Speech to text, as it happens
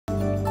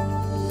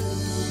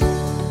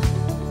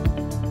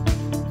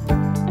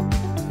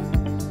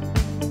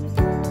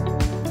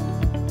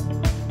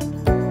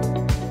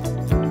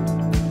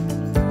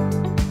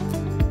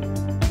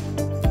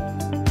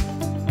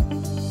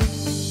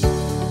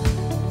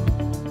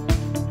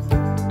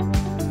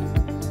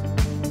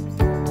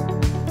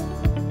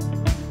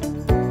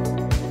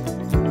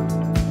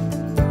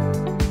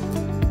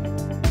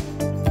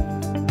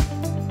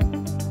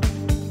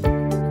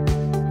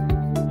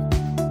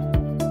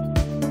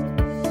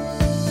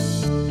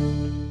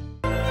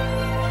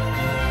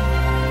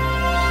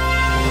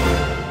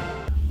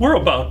We're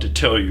about to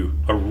tell you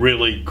a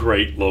really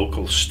great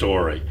local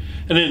story,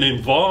 and it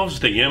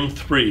involves the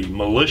M3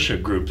 militia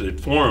group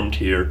that formed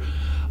here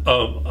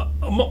a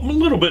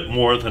little bit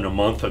more than a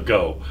month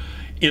ago.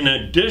 In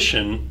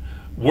addition,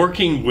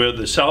 working with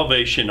the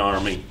Salvation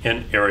Army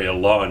and area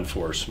law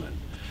enforcement.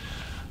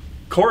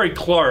 Corey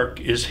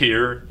Clark is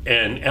here,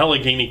 and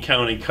Alleghany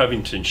County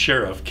Covington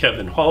Sheriff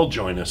Kevin Hall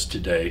join us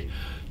today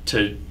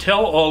to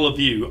tell all of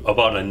you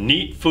about a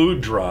neat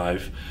food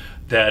drive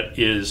that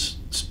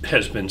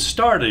has been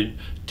started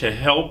to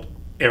help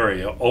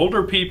area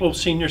older people,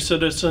 senior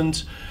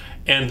citizens,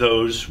 and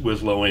those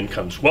with low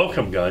incomes.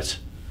 Welcome, guys.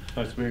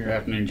 Nice to be here. Good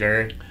afternoon,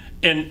 Jerry.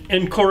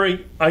 And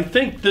Corey, I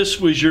think this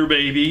was your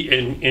baby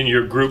and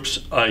your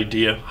group's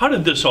idea. How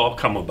did this all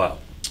come about?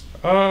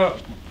 All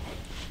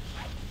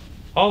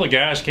the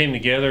guys came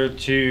together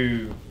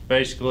to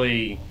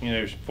basically,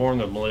 form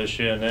the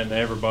militia, and then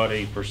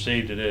everybody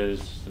perceived it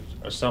as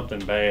something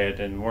bad,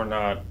 and we're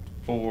not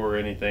for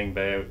anything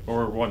bad.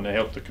 We're wanting to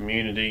help the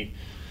community.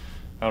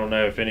 I don't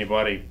know if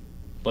anybody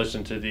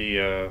listened to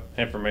the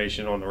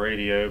information on the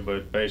radio,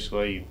 but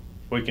basically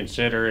we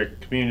consider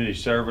it community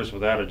service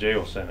without a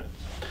jail sentence.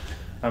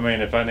 I mean,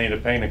 if I need to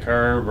paint a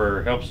curb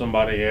or help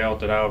somebody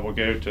out, that I will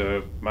go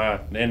to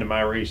the end of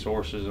my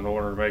resources in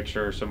order to make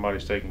sure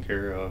somebody's taken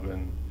care of.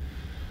 And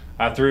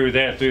I threw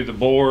that through the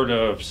board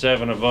of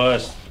 7 of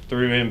us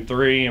through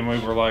M3, and we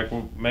were like,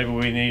 well, maybe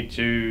we need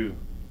to,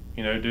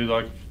 do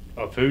like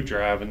a food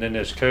drive. And then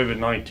this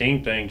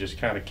COVID-19 thing just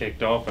kind of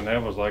kicked off, and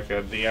that was like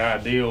the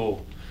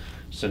ideal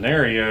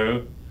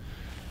scenario.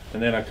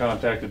 And then I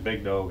contacted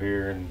Big Dog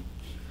here, and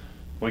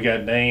we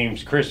got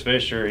names. Chris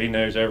Fisher, he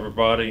knows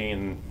everybody,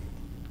 and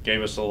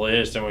gave us a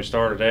list, and we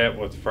started that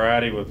with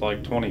Friday with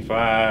like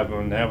 25,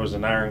 and that was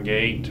an Iron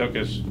Gate. Took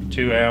us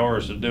 2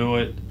 hours to do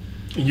it.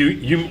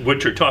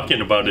 What you're talking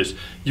about is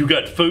you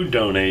got food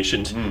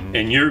donations,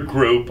 and your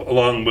group,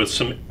 along with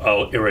some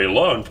area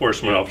law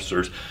enforcement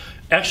officers,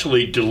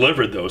 actually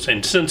delivered those.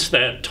 And since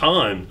that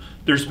time,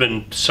 there's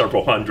been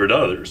several hundred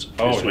others,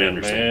 as we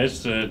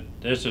understand. Man,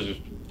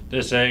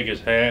 this egg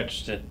is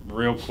hatched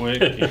real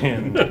quick,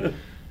 and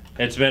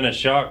it's been a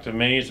shock to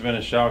me. It's been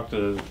a shock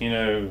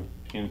to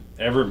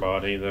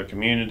everybody, the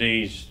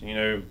communities.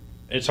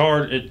 It's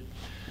hard.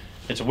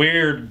 It's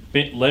weird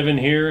living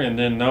here and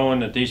then knowing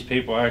that these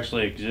people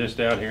actually exist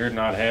out here,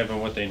 not having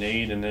what they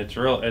need, and it's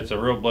a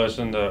real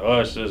blessing to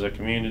us as a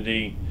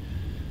community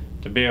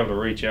to be able to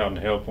reach out and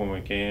help when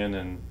we can.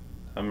 And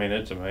I mean,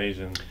 it's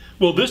amazing.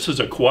 Well, this is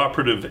a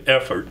cooperative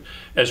effort,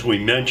 as we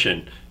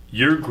mentioned.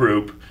 Your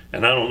group,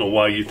 and I don't know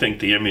why you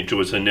think the image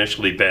was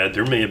initially bad.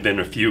 There may have been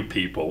a few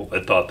people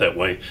that thought that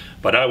way,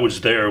 but I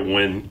was there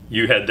when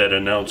you had that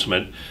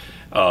announcement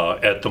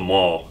at the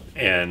mall,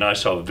 and I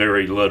saw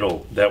very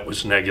little that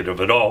was negative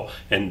at all,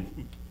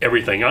 and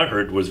everything I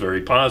heard was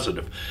very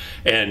positive.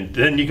 And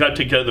then you got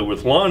together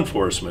with law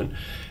enforcement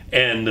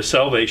and the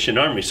Salvation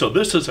Army. So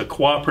this is a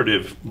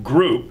cooperative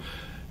group,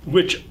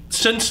 which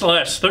since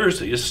last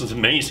Thursday, this is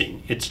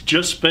amazing, it's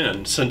just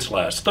been since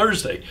last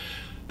Thursday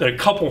that a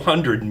couple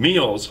hundred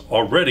meals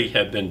already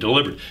have been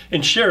delivered.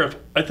 And Sheriff,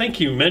 I think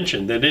you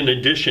mentioned that in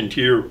addition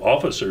to your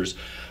officers,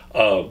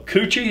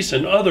 Coochies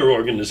and other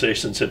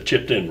organizations have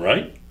chipped in,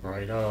 right?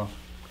 Right.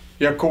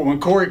 Yeah, when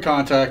Corey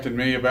contacted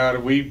me about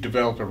it, we've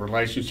developed a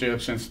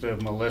relationship since the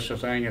militia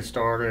thing had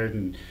started.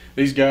 And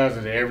these guys,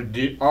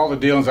 all the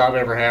dealings I've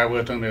ever had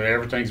with them,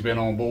 everything's been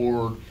on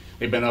board.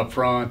 They've been up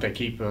front. They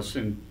keep us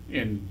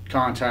in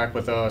contact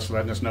with us,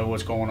 letting us know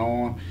what's going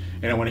on.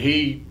 And when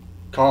he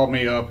called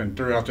me up and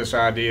threw out this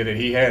idea that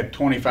he had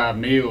 25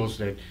 meals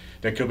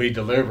that could be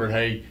delivered,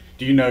 hey,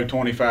 do you know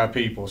 25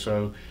 people?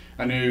 So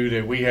I knew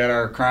that we had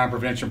our crime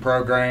prevention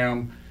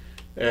program,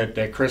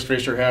 that Chris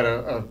Fisher had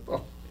a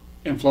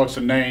influx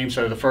of names.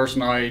 So the first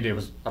night,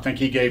 I think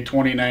he gave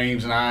 20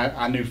 names, and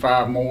I knew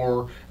 5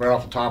 more right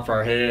off the top of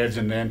our heads.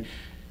 And then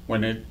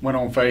when it went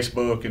on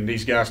Facebook and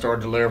these guys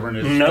started delivering,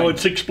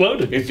 it's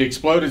exploded. It's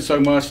exploded so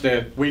much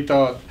that we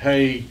thought,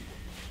 hey,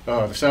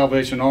 the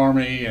Salvation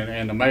Army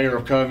and the mayor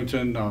of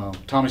Covington,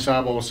 Tommy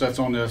Seibel, sits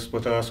on this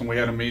with us, and we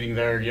had a meeting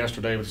there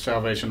yesterday with the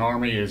Salvation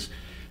Army, is,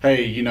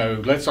 hey,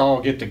 let's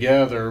all get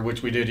together,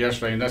 which we did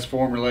yesterday, and let's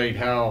formulate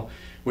how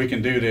we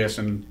can do this.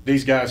 And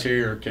these guys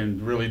here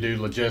can really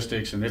do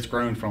logistics, and it's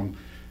grown from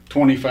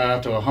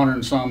 25 to 100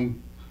 and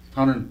some,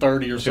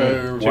 130 or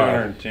so.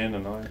 210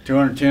 tonight.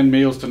 210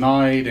 meals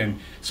tonight. And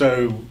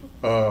so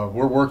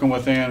we're working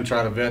with them to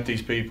try to vet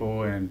these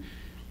people. And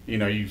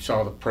you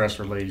saw the press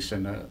release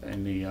and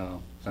the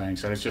thing.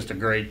 So it's just a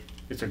great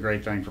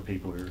thing for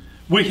people here.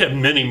 We have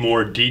many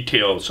more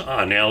details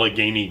on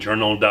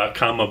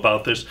AlleghenyJournal.com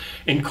about this.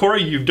 And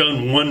Corey, you've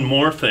done one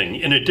more thing.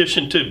 In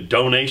addition to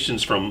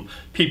donations from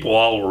people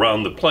all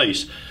around the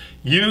place,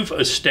 you've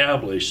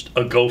established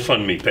a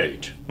GoFundMe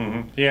page.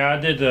 Yeah,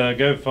 I did the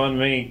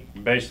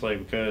GoFundMe basically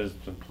because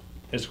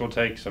it's going to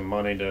take some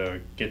money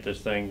to get this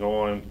thing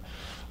going,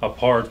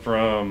 apart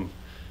from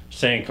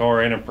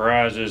Sankar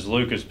Enterprises,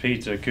 Lucas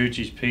Pizza,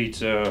 Coochie's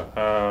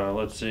Pizza,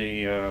 let's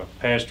see,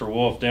 Pastor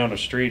Wolf down the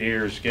street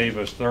here gave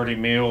us 30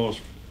 meals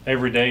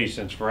every day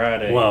since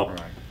Friday. Wow.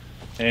 Right.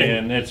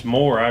 And it's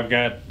more. I've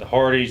got the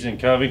Hardys and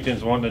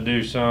Covington's wanting to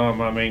do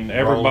some. I mean,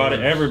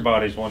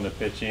 everybody's wanting to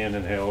pitch in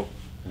and help.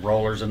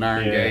 Rollers and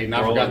Iron Gate. And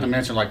I forgot to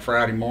mention, like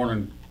Friday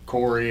morning,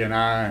 Corey and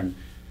I and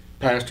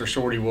Pastor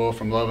Shorty Wolf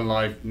from Love and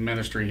Life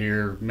Ministry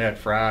here met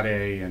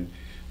Friday, and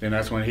then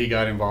that's when he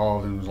got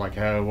involved and was like,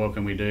 "Hey, what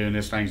can we do?" And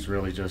this thing's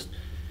really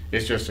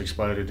it's just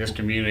exploded. This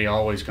community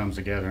always comes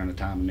together in a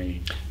time of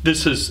need.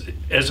 This is,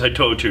 as I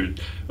told you,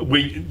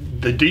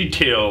 the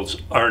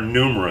details are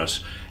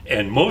numerous,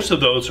 and most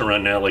of those are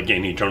on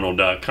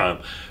AlleganyJournal.com.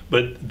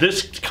 But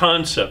this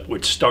concept,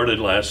 which started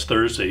last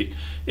Thursday,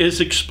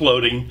 is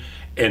exploding,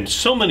 and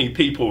so many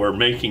people are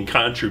making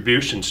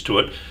contributions to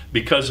it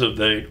because of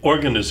the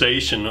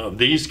organization of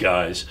these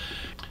guys.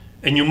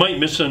 And you might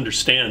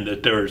misunderstand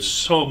that there is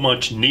so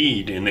much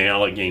need in the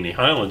Allegheny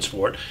Highlands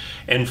for it.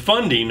 And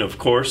funding, of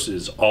course,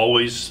 is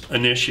always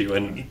an issue.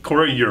 And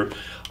Corey, your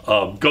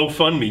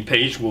GoFundMe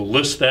page will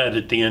list that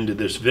at the end of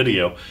this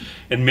video.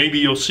 And maybe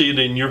you'll see it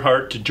in your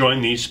heart to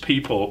join these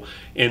people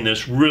in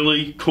this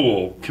really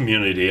cool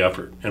community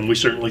effort. And we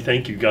certainly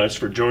thank you guys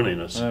for joining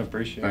us. I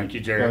appreciate it. Thank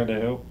you, Jared. Glad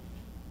to help.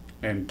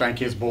 And thank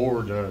his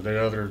board,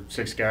 the other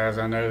 6 guys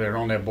I know that are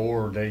on that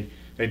board.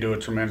 They do a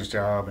tremendous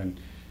job, and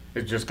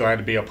it's just glad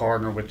to be a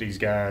partner with these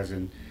guys,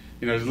 and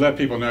to let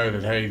people know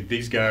that, hey,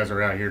 these guys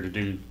are out here to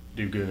do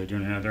good.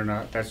 They're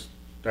not.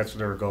 That's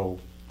their goal.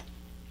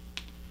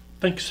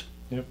 Thanks.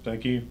 Yep.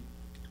 Thank you.